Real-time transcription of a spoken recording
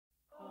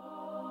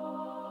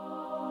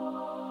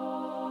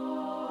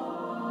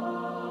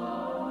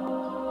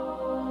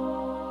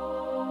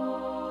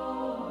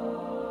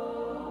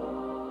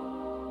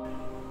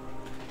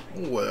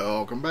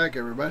Welcome back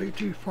everybody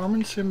to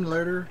Farming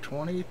Simulator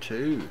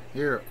 22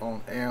 here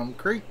on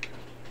ELMCREEK.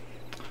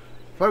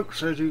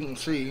 Folks, as you can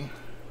see,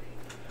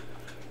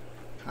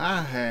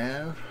 I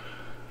have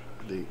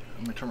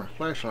let me turn my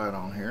flashlight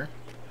on here.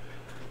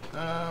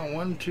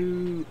 1,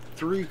 2,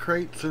 3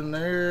 crates in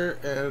there,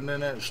 and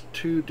then that's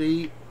 2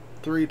 deep,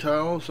 3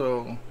 tall,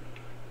 so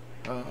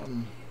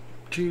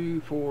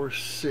 2, 4,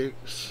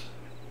 6,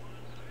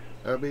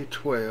 that'll be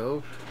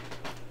 12.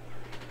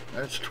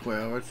 That's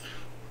 12.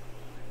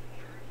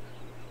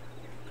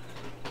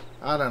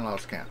 I done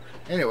lost count.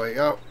 Anyway,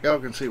 y'all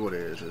can see what it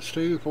is. It's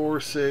 2,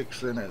 4,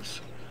 6, and it's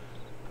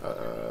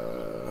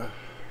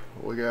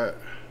we got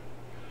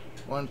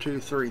 1, 2,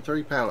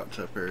 3 pallets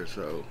up here.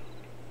 So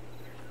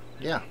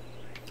yeah,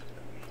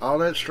 all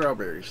that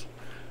strawberries.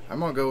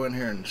 I'm gonna go in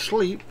here and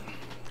sleep,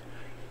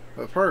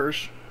 but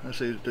first, let's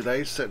see.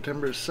 Today's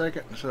September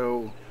 2nd,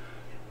 so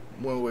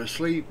when we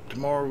sleep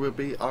tomorrow will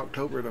be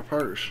October the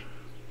 1st.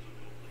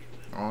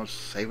 Oh,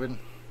 saving.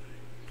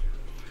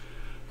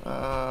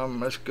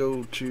 Let's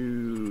go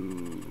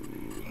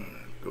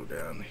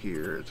down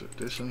here. Is it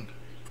this one?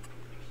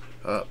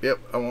 Yep,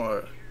 I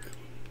want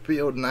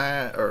field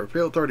 9 or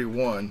field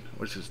 31,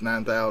 which is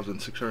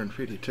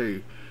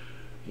 9,652.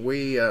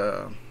 We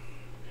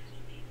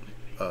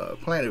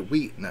planted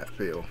wheat in that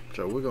field,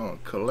 so we're gonna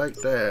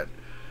collect that.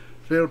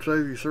 Field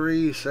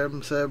 33,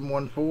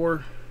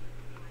 7714,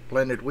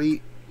 planted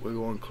wheat. We're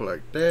gonna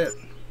collect that.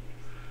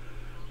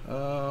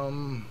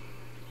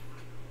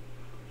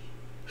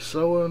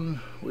 Sowing,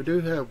 we do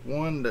have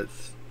one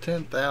that's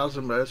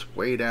 10,000, but that's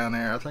way down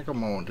there. I think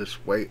I'm gonna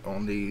just wait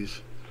on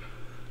these.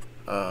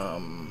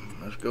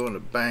 Let's go in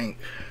the bank.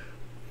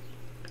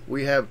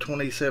 We have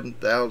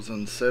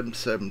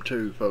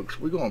 27,772, folks.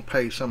 We're gonna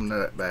pay some of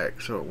that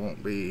back, so it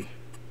won't be.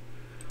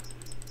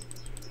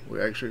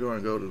 We're actually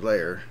gonna go to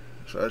there,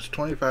 so that's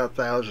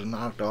 25,000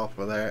 knocked off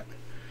of that.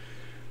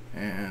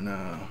 And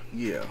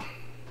yeah.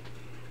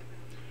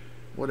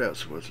 What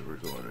else was we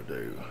going to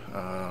do?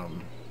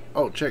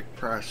 Oh, check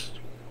price.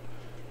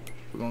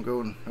 We're gonna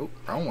go in. Oh,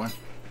 wrong one.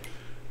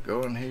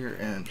 Go in here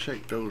and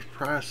check those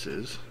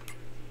prices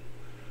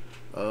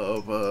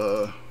of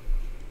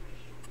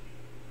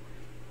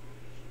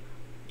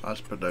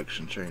that's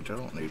production change. I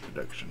don't need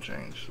production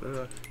change.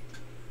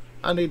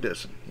 I need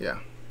this one. Yeah.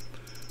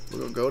 We're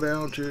gonna go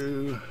down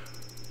to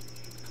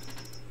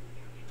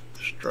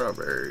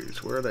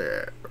strawberries. Where are they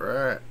at?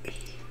 Right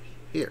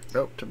here.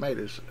 Nope,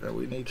 tomatoes.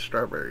 We need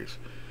strawberries.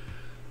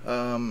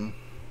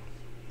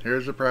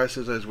 Here's the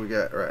prices as we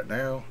got right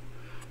now,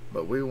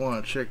 but we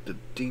want to check the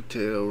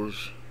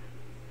details.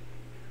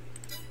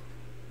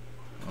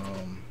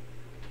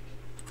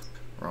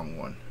 Wrong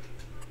one.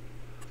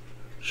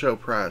 Show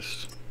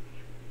price.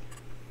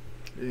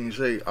 You can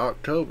see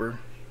October.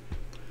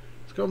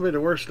 It's going to be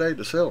the worst day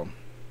to sell them,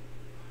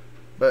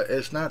 but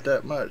it's not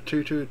that much.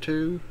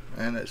 222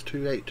 and it's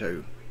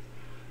 282.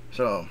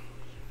 So,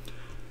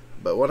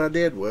 but what I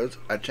did was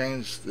I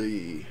changed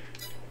the.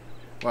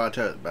 Well, I'll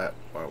tell you about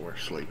while we're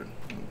sleeping.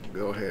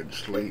 Go ahead and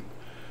sleep.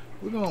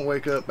 We're going to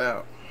wake up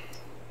about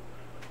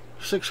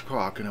 6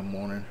 o'clock in the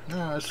morning.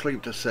 No, let's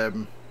sleep to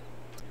 7.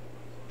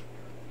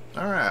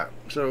 Alright,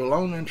 so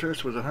loan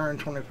interest was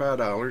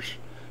 $125.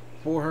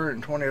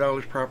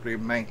 $420 property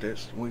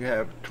maintenance. We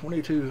have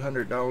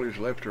 $2,200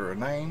 left to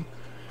remain.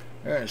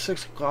 And it's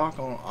 6 o'clock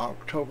on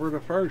October the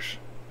 1st.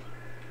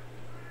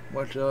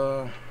 But,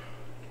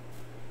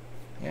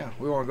 yeah,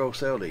 we want to go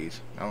sell these.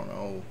 I don't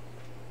know.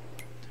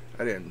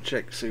 I didn't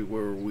check to see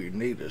where we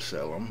need to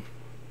sell them.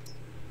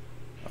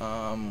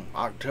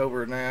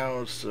 October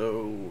now,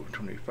 so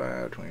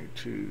 25,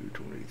 22,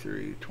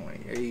 23,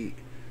 28.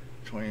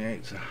 28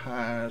 is the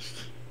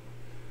highest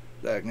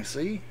that I can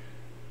see.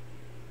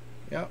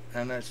 Yep,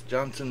 and that's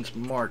Johnson's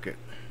Market.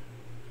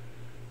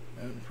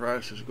 And the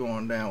price is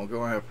going down. We're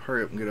going to have to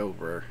hurry up and get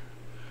over there.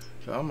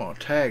 So I'm going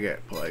to tag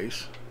that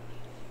place.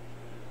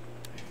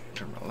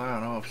 Turn my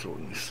light off so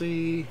we can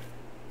see.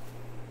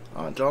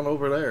 Oh, it's all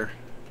over there.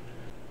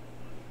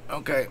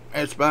 Okay,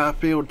 it's by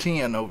field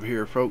 10 over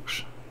here,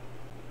 folks.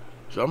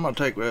 So I'm going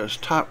to take this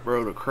top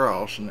road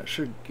across, and it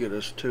should get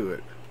us to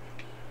it.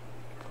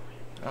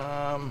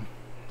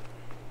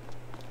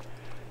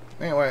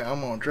 Anyway, I'm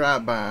going to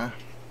drive by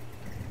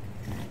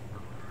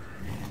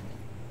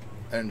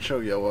and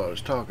show you what I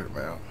was talking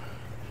about.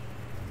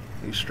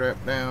 He's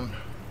strapped down.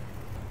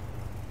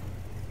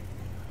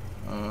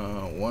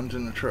 One's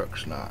in the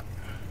truck's not.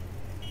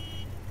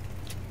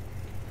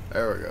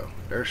 There we go.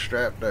 They're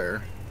strapped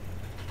there.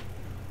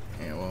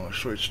 And we'll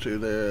switch to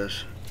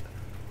this.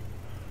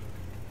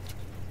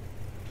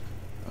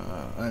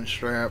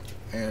 Unstrapped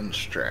and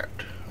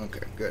strapped.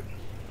 Okay, good.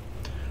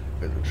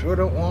 Because we sure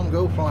don't want to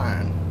go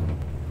flying.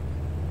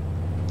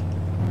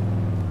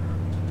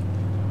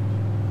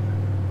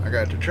 I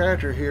got the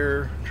tractor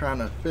here trying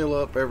to fill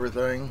up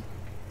everything.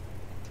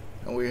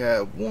 And we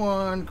have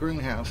one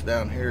greenhouse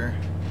down here.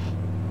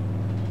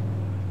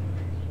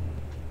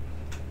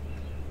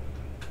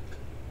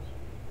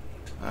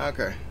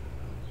 Okay.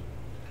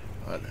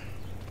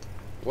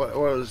 what I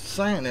was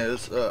saying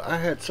is, I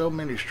had so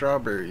many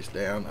strawberries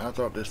down, I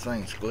thought this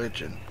thing's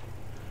glitching.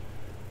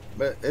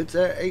 But it's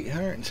at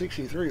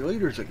 863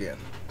 liters again.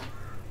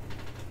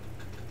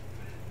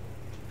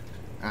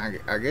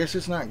 I guess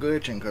it's not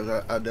glitching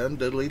because I done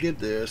deleted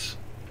this.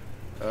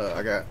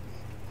 I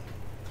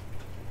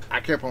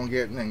kept on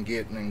getting and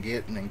getting and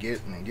getting and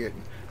getting and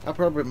getting. I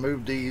probably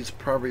moved these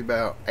probably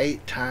about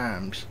 8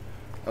 times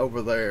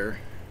over there.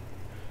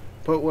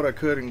 Put what I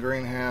could in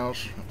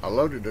greenhouse. I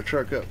loaded the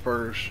truck up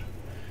first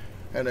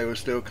and they were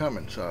still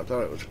coming, so I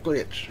thought it was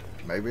glitched.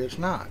 Maybe it's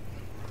not.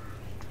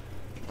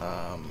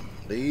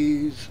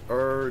 These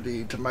are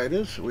the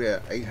tomatoes. We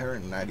have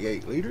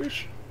 898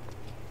 liters.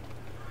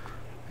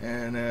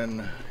 And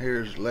then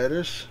here's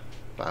lettuce,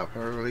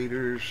 500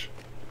 liters.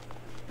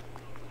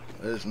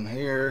 This in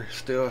here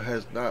still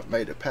has not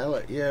made a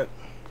pallet yet.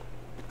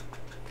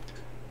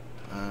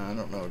 I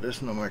don't know if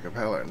this one will make a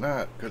pallet or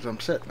not because I'm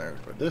sitting there,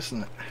 but this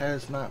one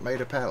has not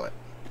made a pallet.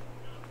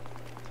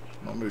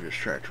 I'm gonna move this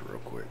tractor real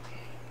quick.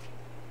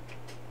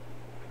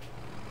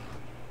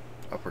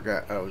 I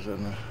forgot I was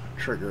in the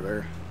trigger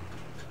there.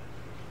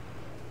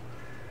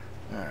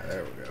 Alright,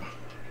 there we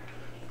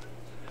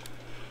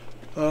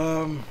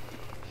go.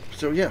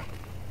 So yeah.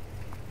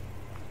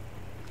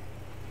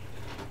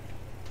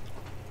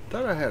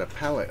 Thought I had a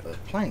pallet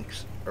of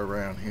planks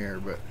around here,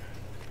 but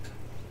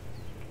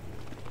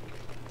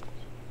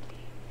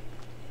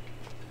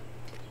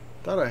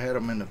thought I had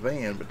them in the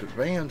van, but the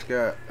van's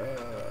got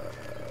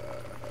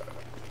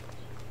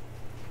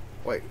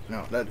wait,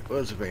 no, that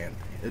was a van.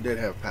 It did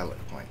have a pallet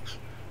of planks.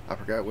 I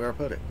forgot where I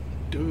put it.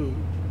 Dude.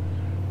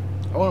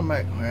 I want to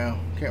make, well,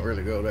 can't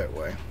really go that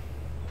way.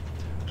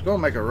 I was going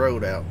to make a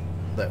road out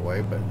that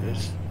way, but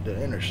it's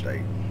the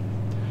interstate.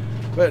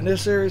 But in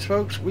this series,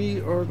 folks, we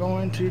are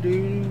going to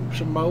do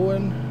some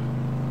mowing,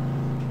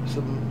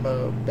 some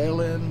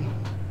baling.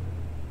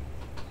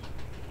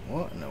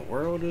 What in the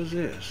world is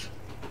this?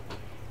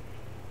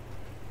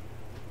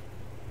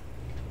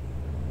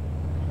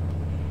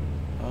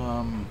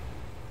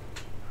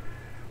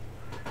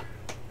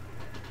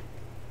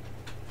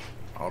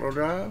 Auto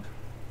drive?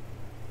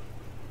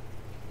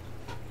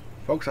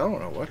 Folks, I don't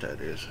know what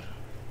that is.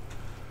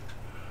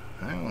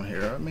 Hang on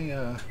here, let me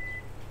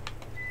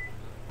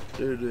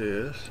do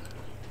this.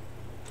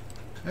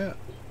 Yeah,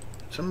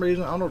 for some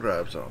reason auto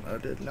drive's on. I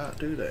did not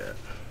do that.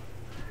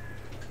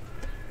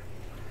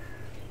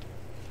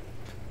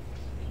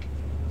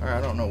 Alright,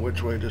 I don't know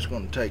which way this is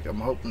going to take. I'm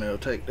hoping it'll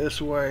take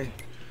this way.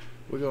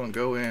 We're going to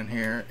go in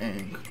here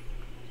and,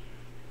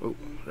 oh,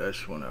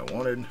 that's what I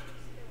wanted.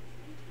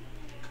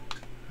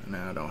 And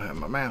now I don't have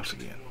my mouse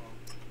again.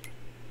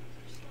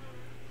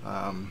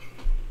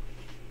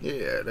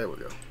 Yeah, there we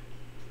go.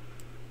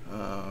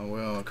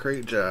 Well,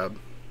 create job.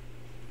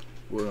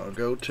 We're gonna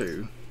go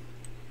to,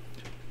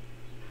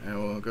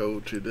 and we'll go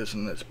to this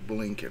one that's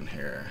blinking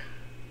here.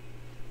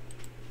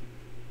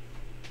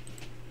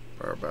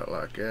 Or about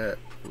like that.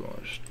 We're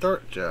gonna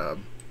start job.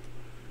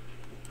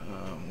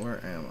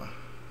 Where am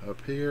I?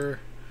 Up here.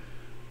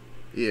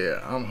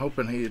 Yeah, I'm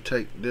hoping he'd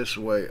take this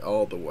way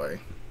all the way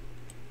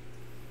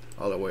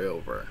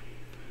over.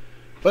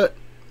 But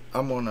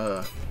I'm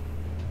gonna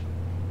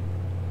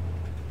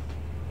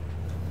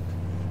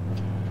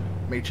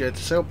meet you at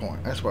the sell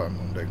point. That's what I'm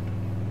gonna do.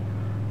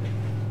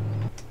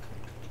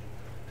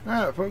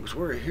 Alright folks,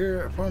 we're here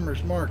at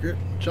Farmers Market,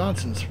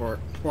 Johnson's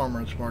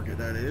Farmers Market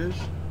that is.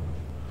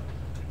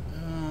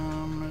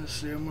 Let's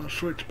see, I'm gonna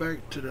switch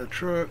back to the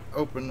truck,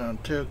 open the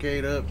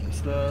tailgate up and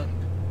stuff.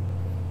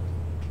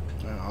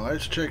 Now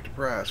let's check the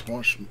price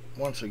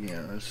once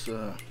again. Let's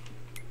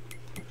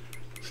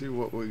see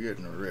what we're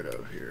getting rid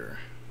of here.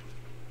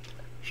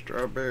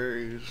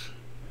 Strawberries,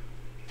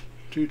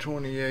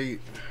 $2.28,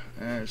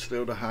 and it's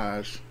still the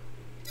highest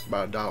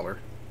by $1.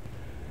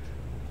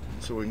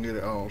 So we can get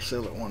it all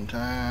sell at one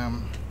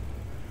time.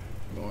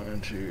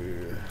 Going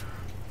to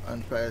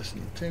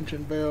unfasten the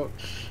tension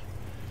belts,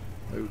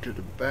 move to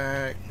the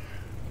back,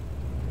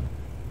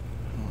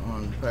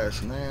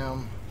 unfasten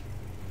them.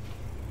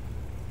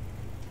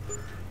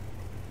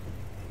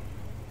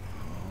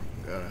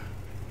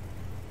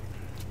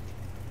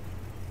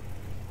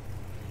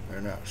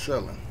 They're not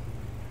selling.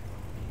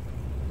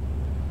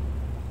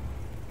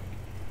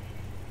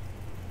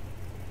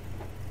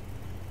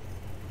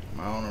 Am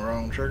I on the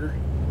wrong trigger?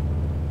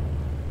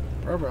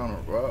 Probably on the,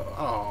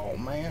 oh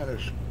man, I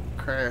just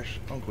crashed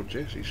Uncle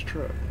Jesse's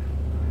truck.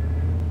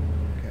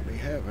 Can't be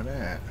having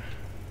that.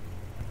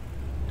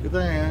 Good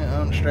thing I ain't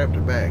unstrapped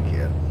it back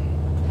yet.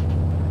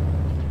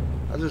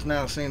 I just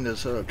now seen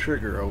this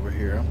trigger over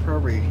here. I'm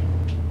probably,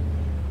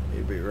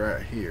 it'd be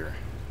right here.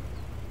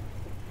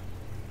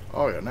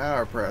 Oh yeah, now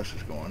our price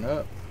is going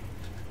up.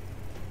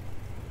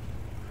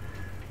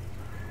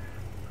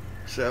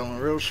 Selling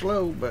real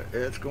slow, but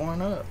it's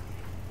going up.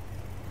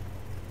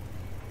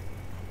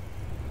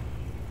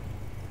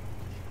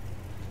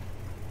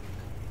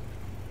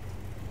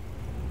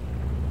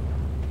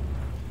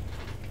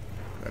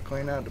 Gotta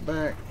clean out the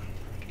back.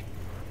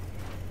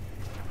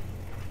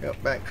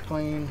 Yep, back's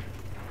clean.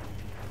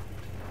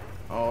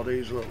 All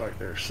these look like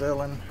they're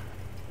selling.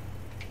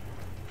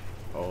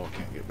 Oh, I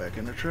can't get back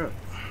in the truck.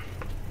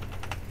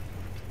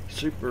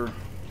 Super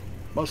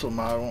muscle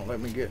mod won't let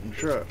me get in the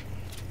truck.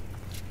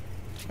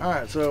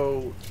 Alright,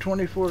 so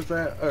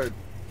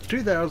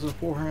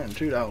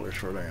 $2,402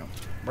 for them,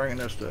 bringing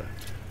us to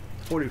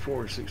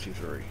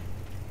 $44.63.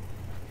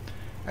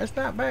 That's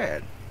not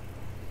bad.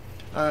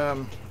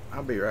 I'll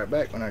be right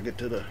back when I get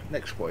to the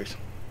next place.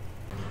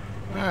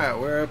 Alright,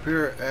 we're up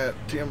here at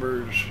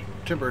Timber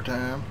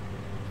Time.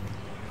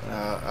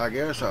 I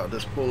guess I'll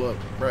just pull up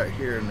right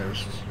here in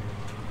this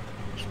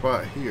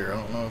spot here. I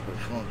don't know if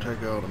it's going to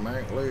take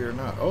automatically or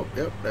not. Oh,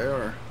 yep, they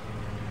are.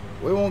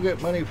 We won't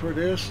get money for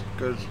this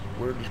because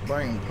we're just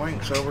bringing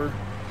planks over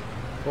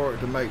for it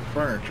to make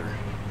furniture.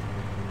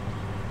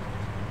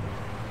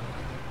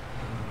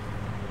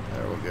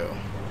 There we go.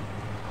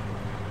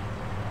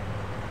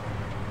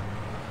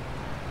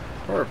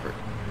 Perfect.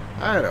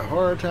 I had a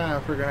hard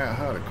time figuring out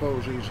how to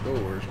close these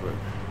doors, but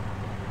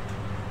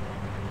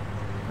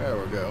there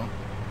we go.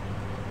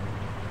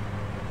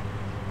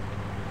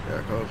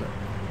 Yeah, close it.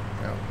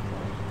 Yeah.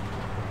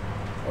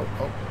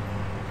 Oh,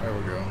 there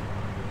we go.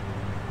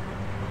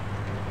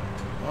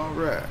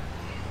 Alright.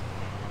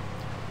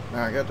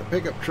 Now I got the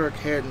pickup truck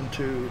heading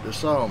to the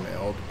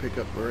sawmill to pick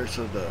up the rest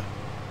of the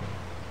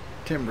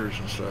timbers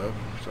and stuff.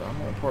 So I'm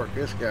going to park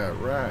this guy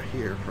right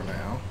here for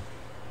now.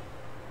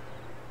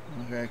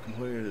 Okay,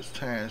 completed his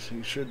task.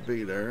 He should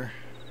be there.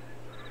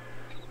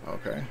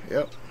 Okay,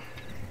 yep.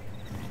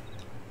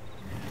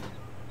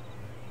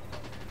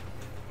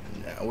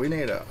 Now we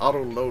need an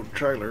auto load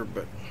trailer,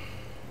 but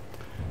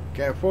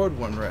can't afford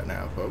one right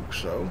now, folks,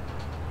 so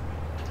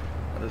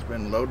I've just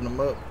been loading them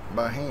up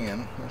by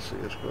hand. Let's see,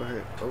 let's go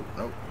ahead. Oh,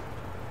 nope.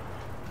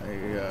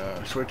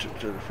 Switch it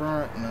to the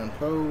front and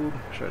unfold.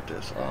 Shut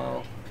this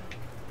off.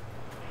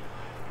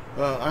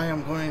 I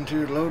am going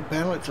to load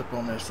pallets up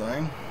on this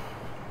thing.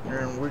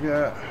 And we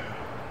got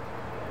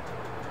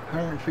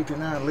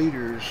 159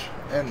 liters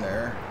in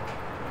there.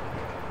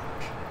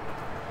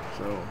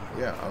 So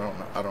yeah,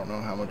 I don't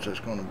know how much that's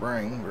going to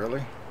bring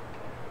really,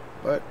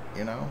 but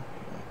you know,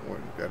 we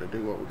got to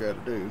do what we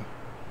got to do.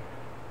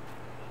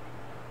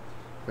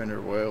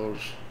 Fender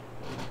wells.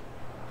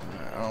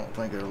 I don't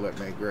think it'll let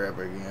me grab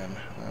again.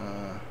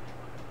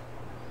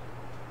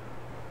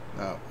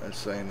 No, it's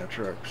saying the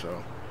truck.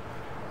 So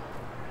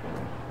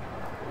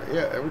but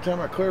yeah, every time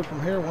I clear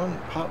from here, one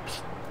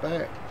pops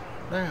back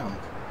down.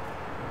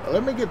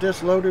 Let me get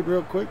this loaded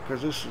real quick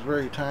because this is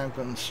very time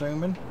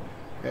consuming.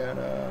 And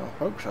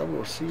folks, I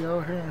will see y'all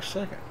here in a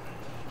second.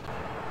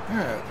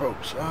 Alright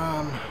folks,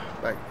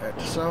 back at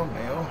the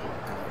sawmill.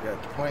 I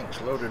got the planks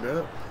loaded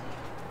up.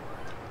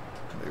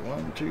 They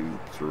 1, 2,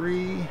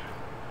 3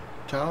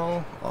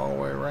 tall all the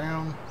way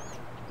around.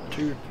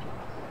 Two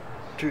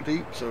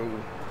deep, so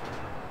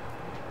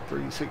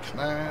 3, 6,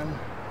 9,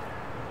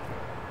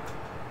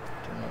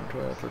 10, 11,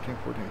 12, 13,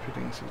 14,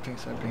 15, 16,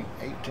 17,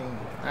 18,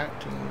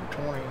 19,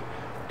 20,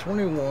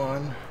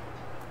 21,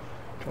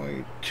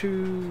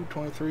 22,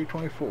 23,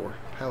 24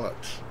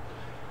 pallets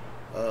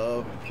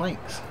of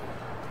planks.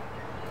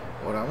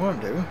 What I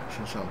want to do,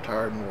 since I'm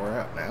tired and wore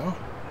out now,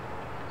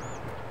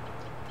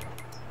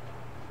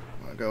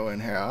 I'm going to go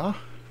in here.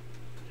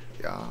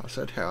 Yeah, I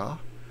said here.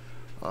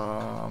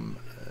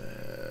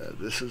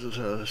 This is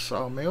a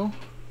sawmill.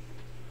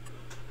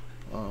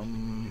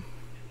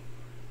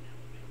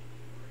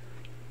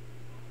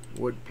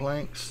 Wood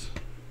planks.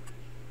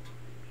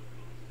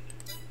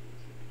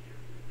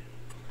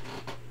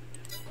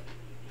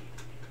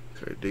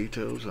 Okay,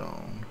 details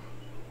on.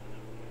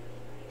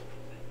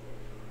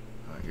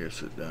 I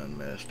guess it done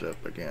messed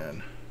up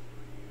again.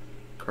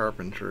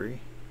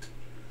 Carpentry.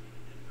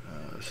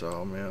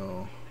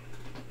 Sawmill.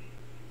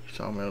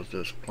 Sawmill's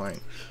just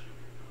planks.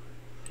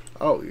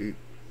 Oh,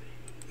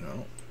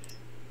 no.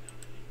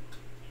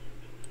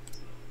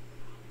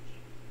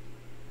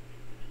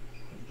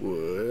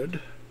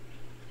 Wood.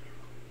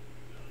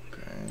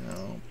 Okay,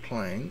 no.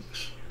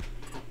 Planks.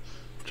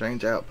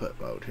 Change output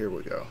mode. Here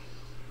we go.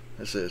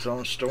 It says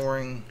on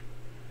storing,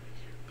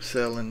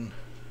 selling.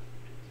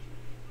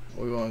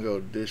 We're going to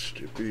go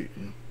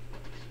distributing.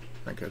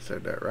 I think I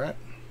said that right.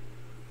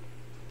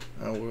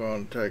 And we're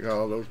going to take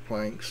all those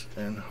planks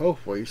and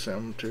hopefully send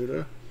them to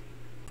the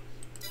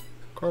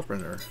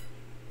carpenter.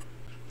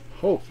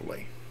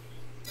 Hopefully.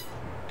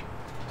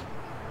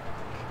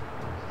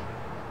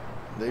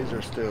 These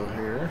are still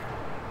here.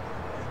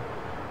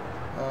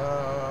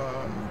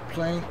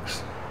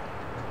 Planks.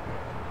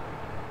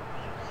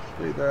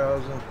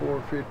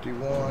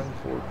 3,451,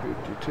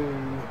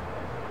 452.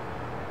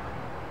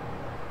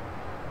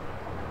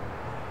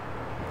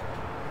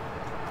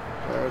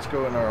 So let's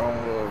go in our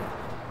own little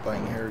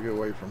thing here, get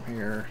away from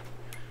here.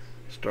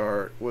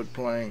 Start wood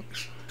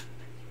planks.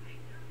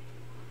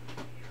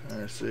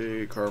 Let's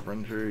see,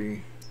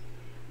 carpentry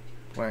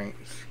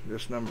planks.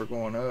 This number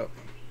going up.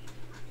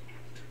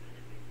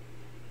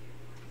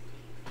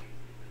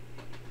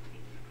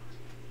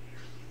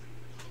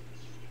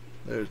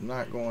 There's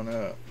not going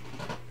up.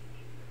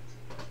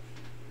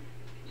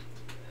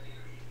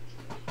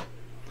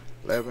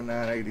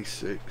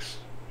 11,986.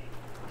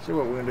 See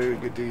what we're gonna do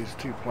to get these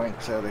two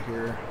planks out of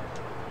here.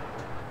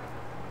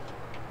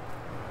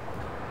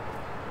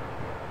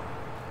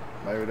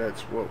 Maybe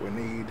that's what we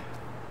need.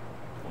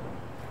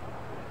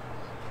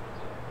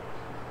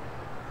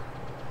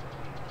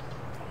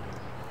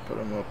 Put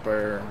them up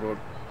there.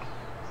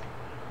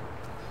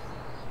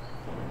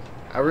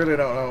 I really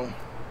don't know,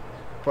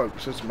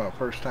 folks. This is my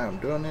first time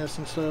doing this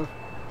and stuff.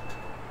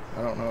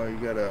 I don't know. You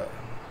gotta,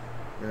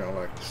 you know,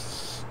 like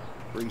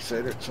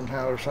reset it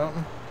somehow or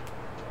something.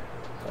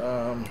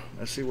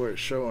 Let's see what it's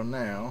showing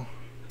now.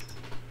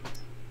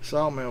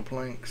 Sawmill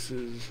planks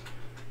is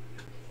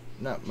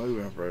not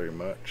moving very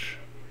much.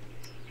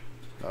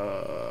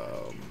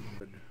 Oh,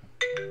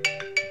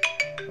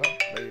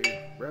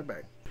 there, right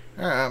back.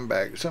 Alright, I'm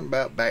back. Something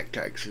about back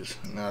taxes.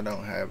 No, I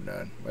don't have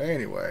none. But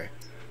anyway,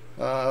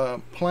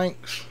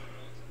 planks.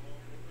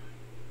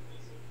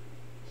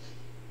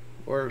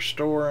 We're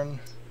storing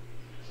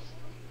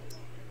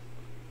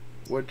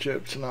wood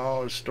chips and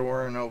all is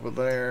storing over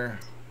there.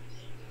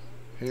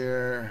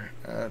 Here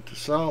at the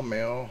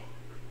sawmill,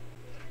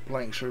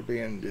 planks are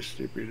being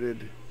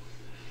distributed.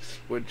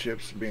 Wood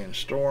chips are being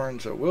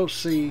stored. So we'll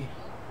see.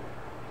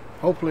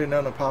 Hopefully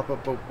none will pop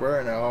up over there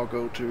and they'll all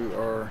go to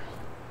our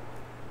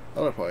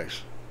other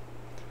place.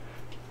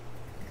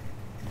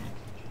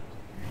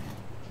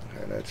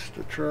 Okay, that's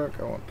the truck.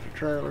 I want the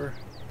trailer.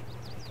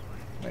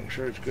 Make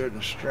sure it's good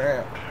and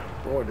strapped.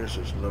 Boy, this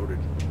is loaded.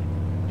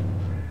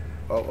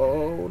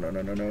 Oh,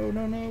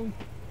 no.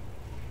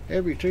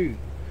 Heavy too.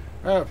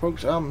 Alright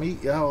folks, I'll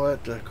meet y'all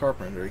at the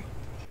carpentry.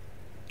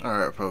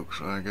 Alright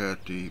folks, I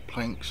got the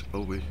planks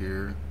over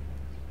here.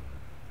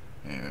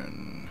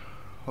 And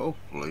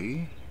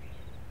hopefully,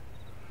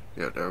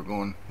 yeah, they're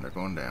going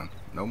down.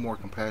 No more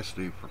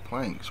capacity for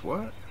planks.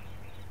 What?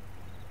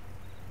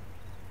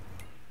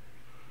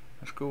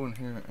 Let's go in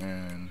here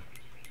and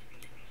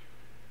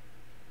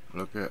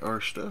look at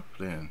our stuff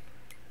then.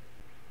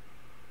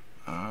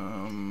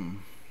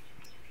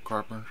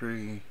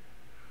 Carpentry.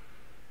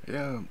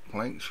 Yeah,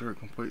 planks are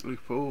completely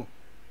full.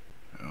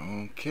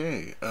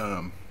 Okay,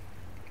 that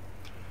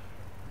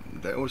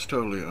was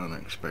totally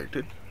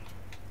unexpected.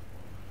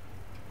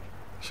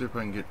 See if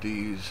I can get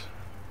these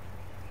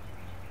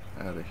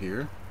out of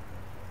here.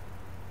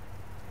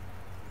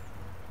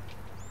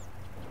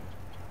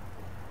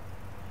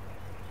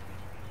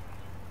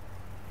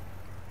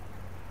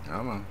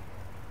 Come on.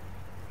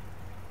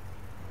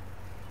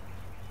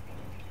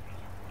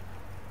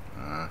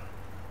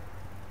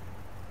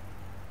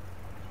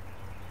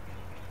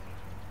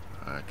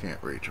 I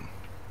can't reach them.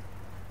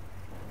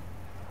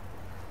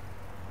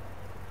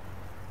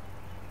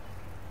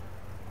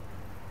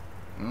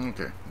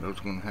 Okay, those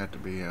are gonna have to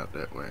be out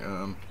that way.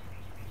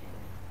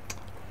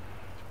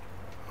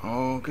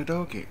 Okie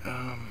dokie.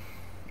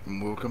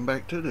 We'll come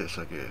back to this,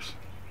 I guess.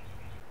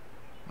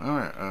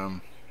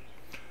 Alright,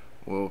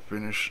 we'll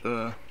finish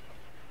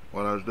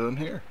what I was doing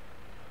here.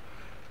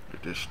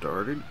 Get this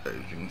started. As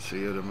you can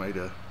see, I made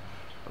a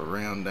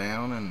round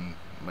down and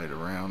made a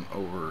round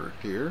over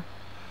here.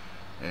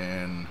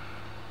 And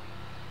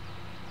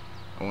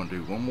I want to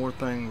do one more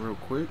thing real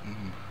quick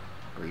and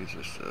raise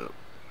this up.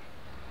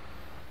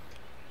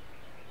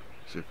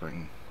 See if I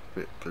can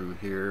fit through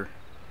here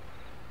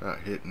without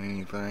hitting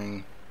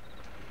anything.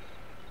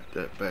 Put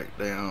that back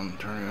down,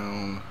 turn it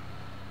on,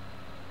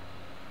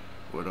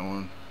 wood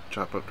on,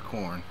 chop up the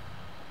corn.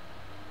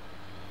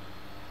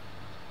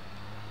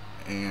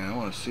 And I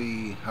want to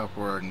see how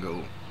far I can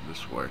go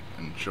this way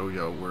and show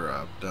y'all where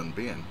I've done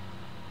been.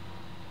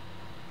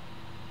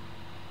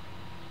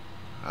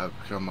 I've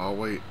come all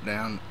the way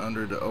down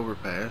under the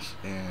overpass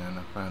and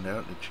I found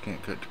out that you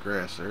can't cut the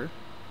grass there.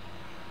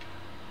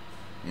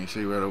 You can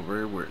see right over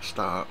here where it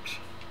stops.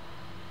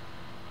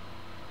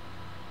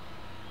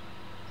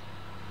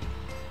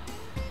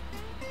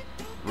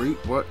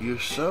 Reap what you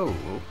sow.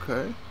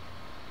 Okay,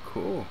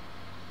 cool.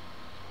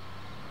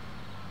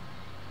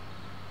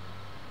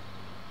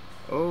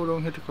 Oh,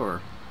 don't hit the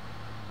car.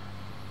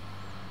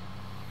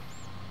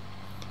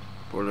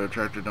 Boy, that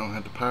tractor don't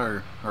have the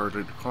power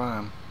hardly to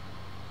climb.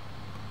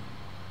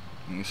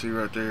 You can see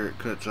right there it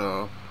cuts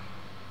off.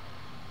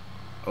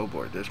 Oh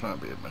boy, this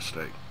might be a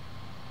mistake.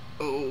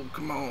 Oh,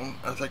 come on.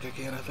 I think I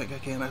can.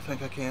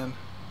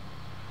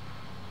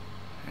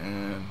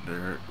 And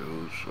there it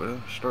goes. Well,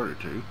 it started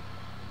to.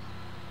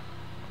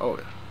 Oh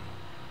yeah.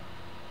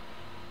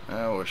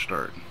 Now we're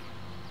starting.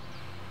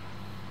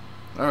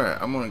 Alright,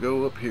 I'm going to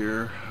go up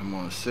here. I'm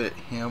going to set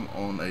him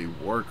on a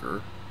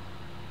worker.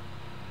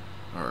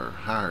 Or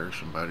hire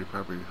somebody.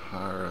 Probably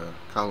hire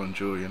Collin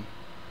Julian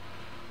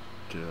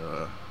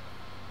to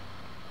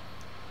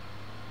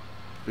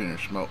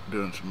finish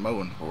doing some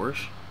mowing for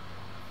us.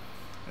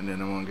 And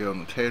then I'm going to get on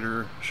the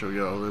tedder, show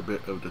y'all a little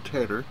bit of the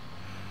tedder.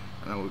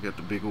 I know we got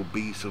the big old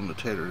beast on the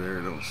tedder there.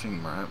 It don't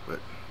seem right, but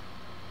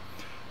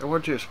now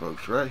watch this,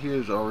 folks. Right here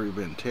has already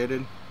been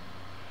tedded.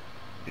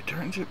 It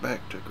turns it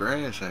back to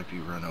grass after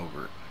you run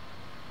over it.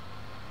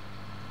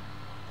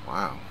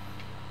 Wow.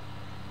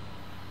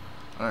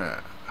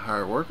 Alright,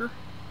 hire worker.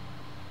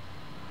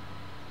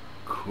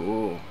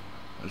 Cool.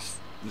 Let's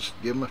just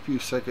give him a few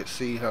seconds,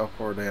 see how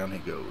far down he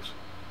goes.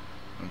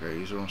 Okay,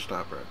 he's gonna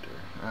stop right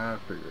there. I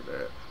figured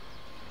that.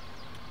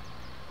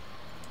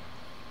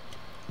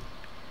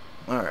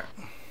 Alright.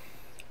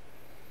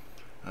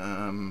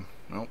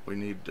 Nope, we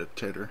need the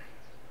tedder.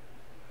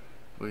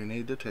 We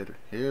need the tedder.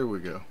 Here we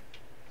go.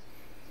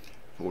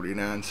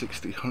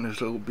 $49.60 on this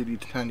little bitty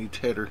tiny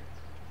tedder.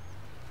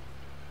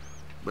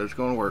 But it's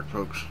gonna work,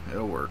 folks.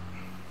 It'll work.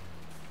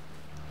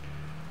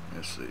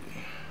 Let's see.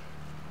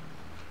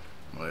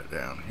 Lay it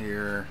down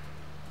here.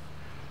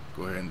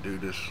 Go ahead and do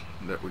this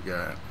that we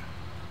got.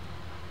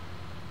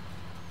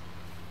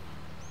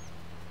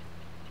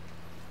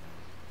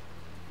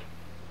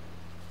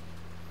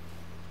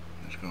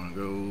 Just gonna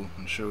go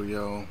and show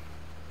y'all.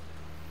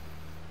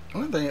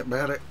 One thing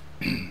about it,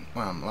 when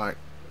I'm like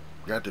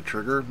got the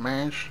trigger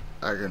mashed,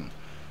 I can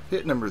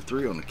hit number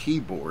 3 on the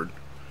keyboard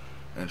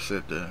and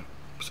set the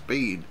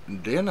speed,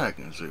 and then I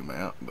can zoom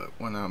out. But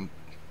when I'm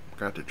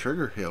got the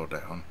trigger held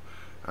down,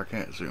 I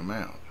can't zoom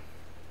out.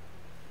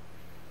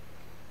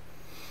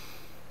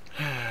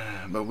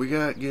 But we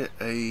gotta get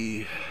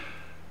a.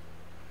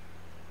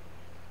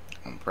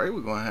 I'm afraid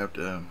we're gonna have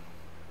to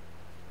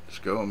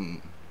just go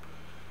and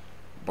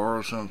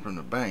borrow some from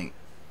the bank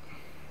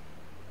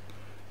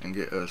and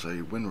get us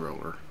a wind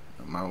roller.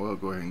 I might well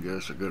go ahead and get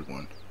us a good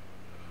one.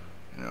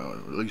 You know,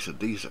 at least a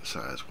decent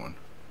sized one.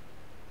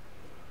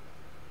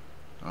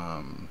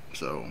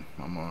 So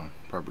I'm gonna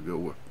probably go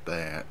with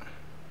that.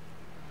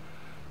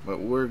 But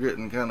we're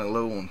getting kind of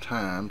low on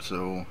time,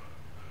 so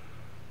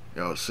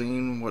y'all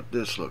seen what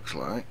this looks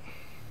like.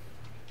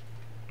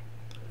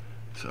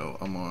 So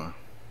I'm gonna,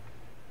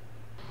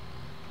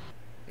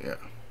 yeah,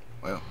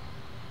 well,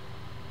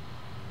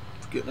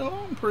 it's getting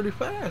along pretty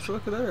fast.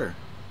 Look at there.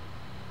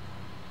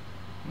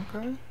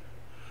 Okay.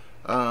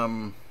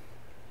 I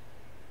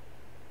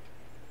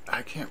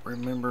can't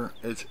remember.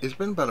 It's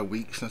been about a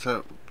week since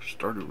I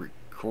started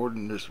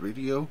recording this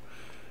video,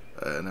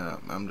 and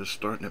I'm just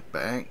starting it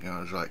back. I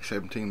was like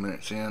 17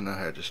 minutes in. I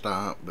had to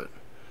stop, but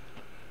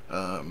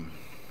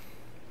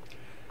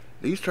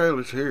these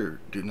trailers here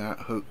do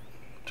not hook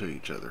to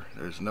each other.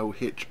 There's no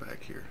hitch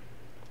back here.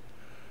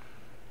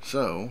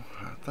 So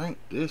I think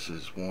this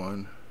is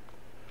one.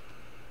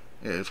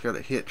 Yeah, it's got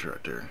a hitch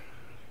right there.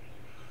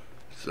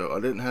 So I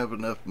didn't have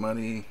enough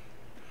money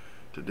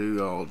to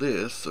do all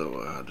this,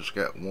 so I just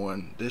got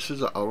one. This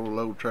is an auto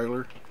load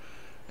trailer,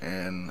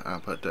 and I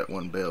put that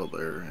one bell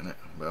there in it.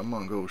 But I'm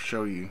gonna go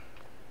show you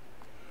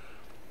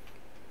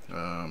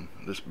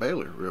this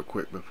Baler real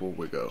quick before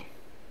we go.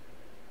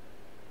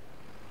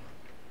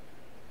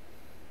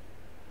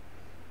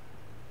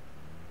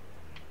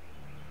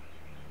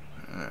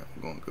 Alright,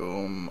 we're gonna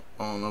go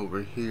on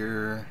over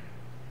here.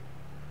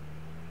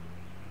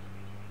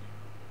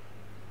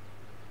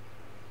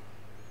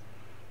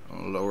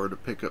 I'll lower the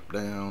pickup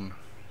down.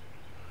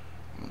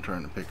 I'm gonna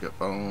turn the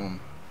pickup on.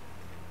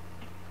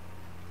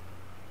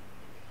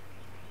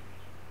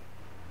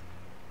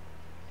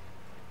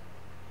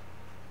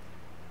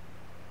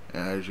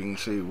 And as you can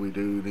see, we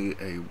do need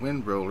a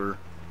wind roller,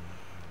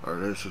 or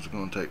this is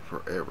going to take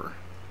forever.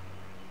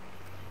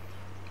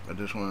 I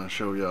just want to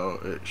show y'all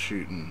it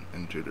shooting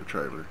into the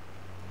trailer,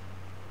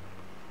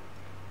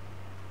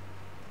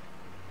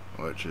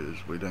 which is,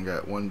 we done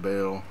got one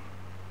bell.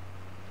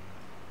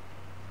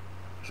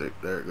 See,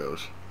 there it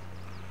goes.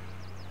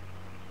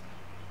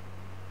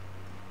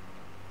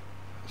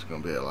 It's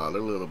going to be a lot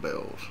of little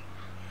bells.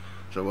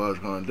 So what I was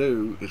going to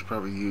do is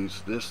probably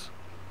use this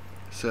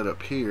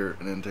setup here,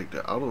 and then take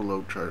the auto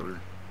load trailer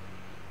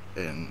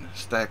and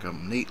stack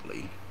them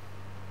neatly.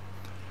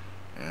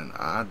 And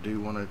I do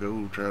want to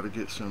go try to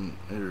get some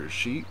either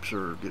sheeps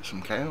or get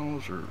some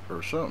cows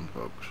or something,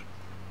 folks.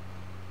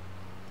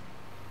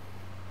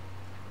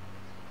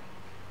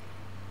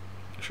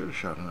 I should have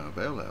shot another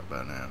bell out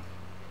by now.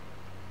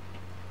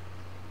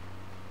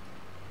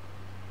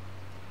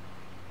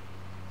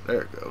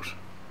 There it goes.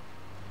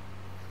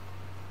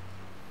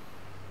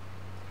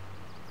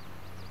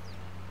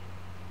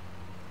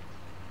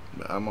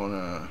 But I'm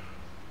gonna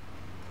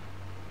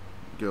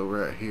go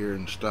right here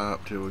and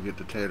stop till we get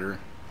the tedder,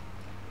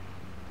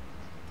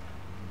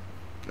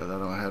 because I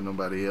don't have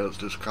nobody else.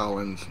 Just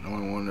Collin's the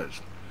only one that's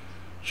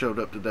showed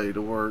up today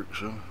to work.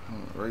 So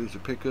I'm gonna raise the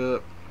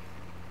pickup,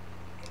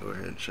 go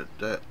ahead and shut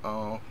that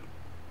off,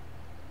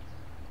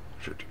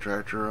 shut the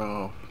tractor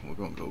off. We're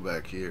gonna go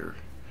back here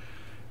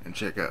and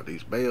check out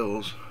these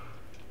bales.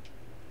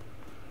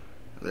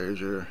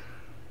 There's your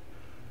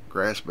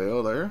grass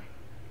bale there,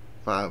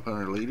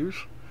 500 liters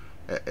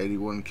at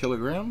 81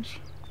 kilograms.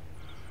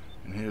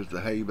 And here's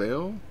the hay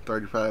bale,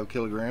 35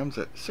 kilograms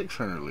at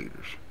 600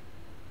 liters.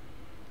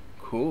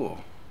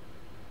 Cool.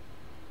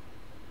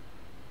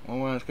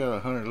 Well, it's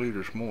got 100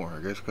 liters more,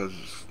 I guess, because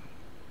it's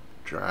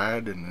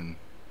dried and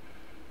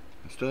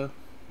stuff.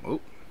 Oh,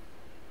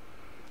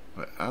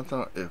 but I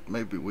thought if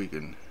maybe we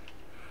can,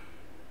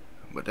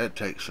 but that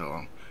takes so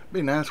long. It'd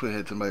be nice if we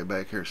had somebody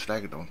back here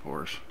stacking them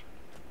for us.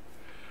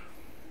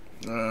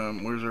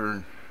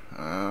 Where's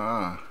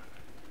our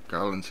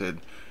Collin said,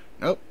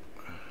 nope,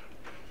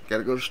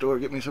 gotta go to the store,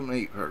 get me something to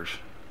eat first.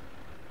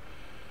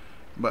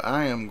 But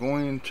I am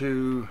going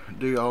to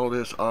do all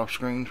this off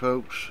screen,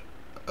 folks.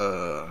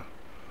 At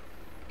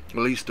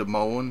least the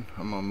mowing.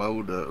 I'm gonna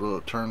mow the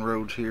little turn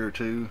roads here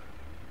too,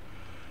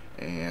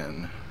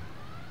 and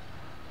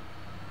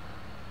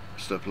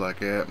stuff like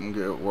that, and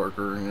get a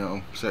worker, you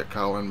know, set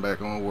Collin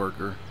back on a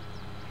worker.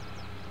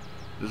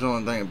 There's the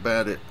only thing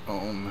about it,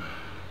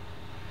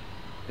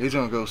 he's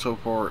gonna go so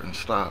far and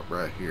stop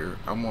right here.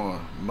 I'm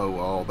gonna mow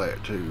all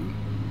that too.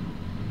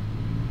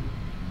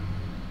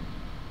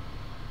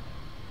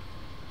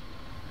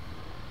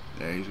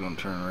 Yeah, he's gonna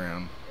turn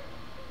around.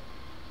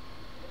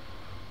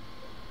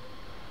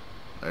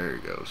 There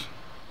he goes.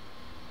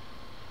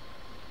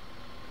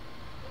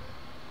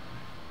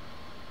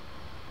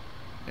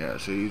 Yeah,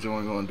 see, he's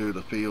only going to do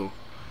the field.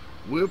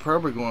 We're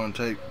probably going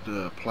to take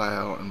the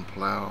plow and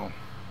plow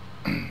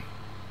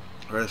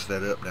rest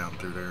that up down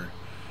through there.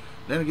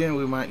 Then again,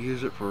 we might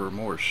use it for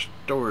more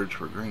storage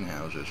for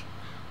greenhouses.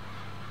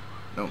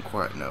 Don't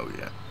quite know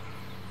yet.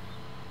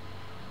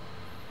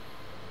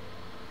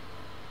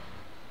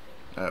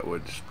 That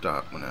would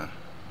stop when I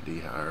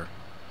de-hire.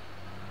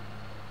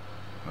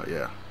 But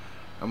yeah,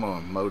 I'm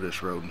going to mow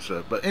this road and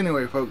stuff. But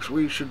anyway, folks,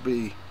 we should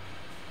be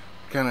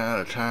kind of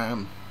out of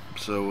time.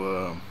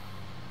 So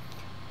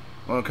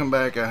when I come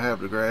back, I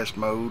have the grass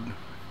mowed,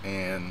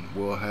 and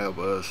we'll have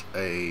us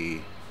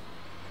a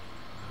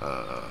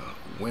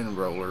wind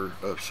roller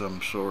of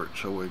some sort,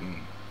 so we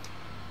can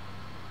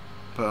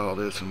put all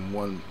this in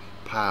one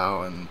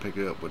pile and pick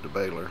it up with the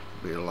baler.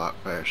 Be a lot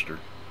faster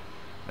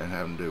than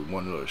having to do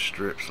one little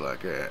strips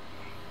like that.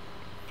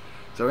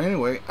 So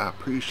anyway, I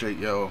appreciate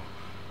y'all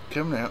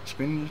coming out,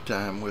 spending the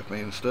time with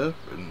me and stuff,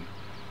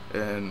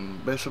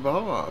 and best of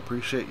all, I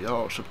appreciate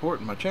y'all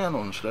supporting my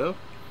channel and stuff.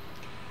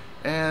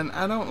 And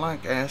I don't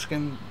like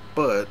asking,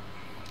 but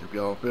if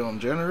y'all feeling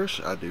generous,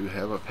 I do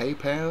have a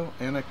PayPal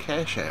and a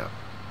Cash App.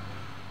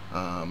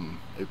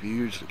 If you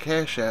use the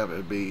Cash App,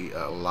 it'd be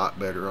a lot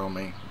better on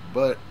me.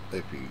 But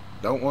if you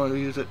don't want to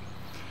use it,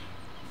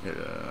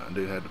 I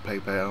do have the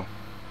PayPal.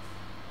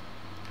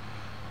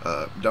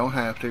 Don't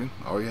have to.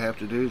 All you have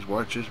to do is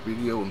watch this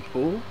video in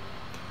full.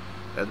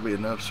 That'd be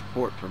enough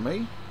support for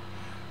me.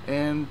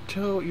 And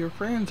tell your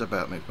friends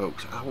about me,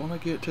 folks. I want to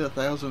get to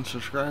 1,000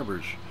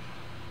 subscribers.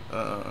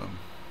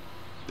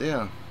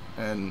 Yeah,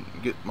 and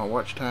get my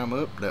watch time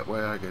up. That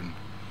way I can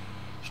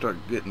start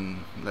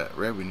getting that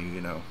revenue,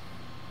 you know.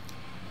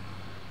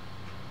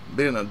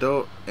 Being an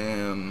adult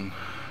and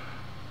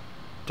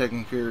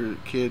taking care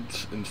of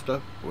kids and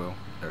stuff, well,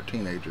 they're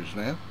teenagers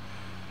now.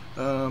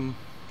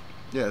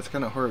 Yeah, it's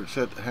kind of hard to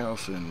set the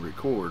house and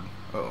record.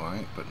 Oh, I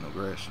ain't putting no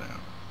grass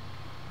down.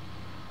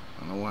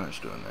 I don't know why it's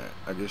doing that.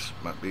 I guess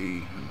it might be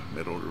in the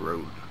middle of the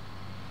road.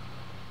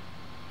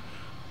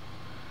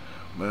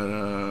 But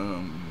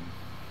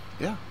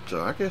yeah,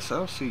 so I guess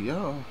I'll see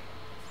y'all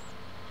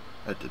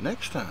at the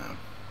next time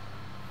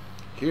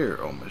here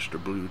on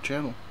Mr. Blue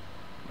channel,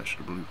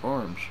 Mr. Blue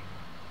Farms.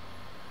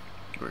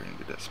 We're gonna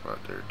get that spot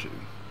there too.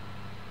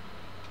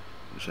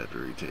 Just have to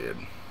reach ahead.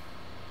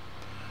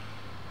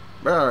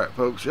 But alright,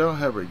 folks, y'all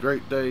have a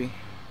great day,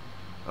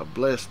 a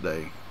blessed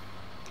day.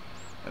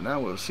 And I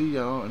will see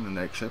y'all in the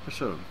next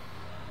episode.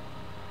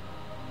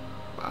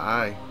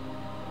 Bye.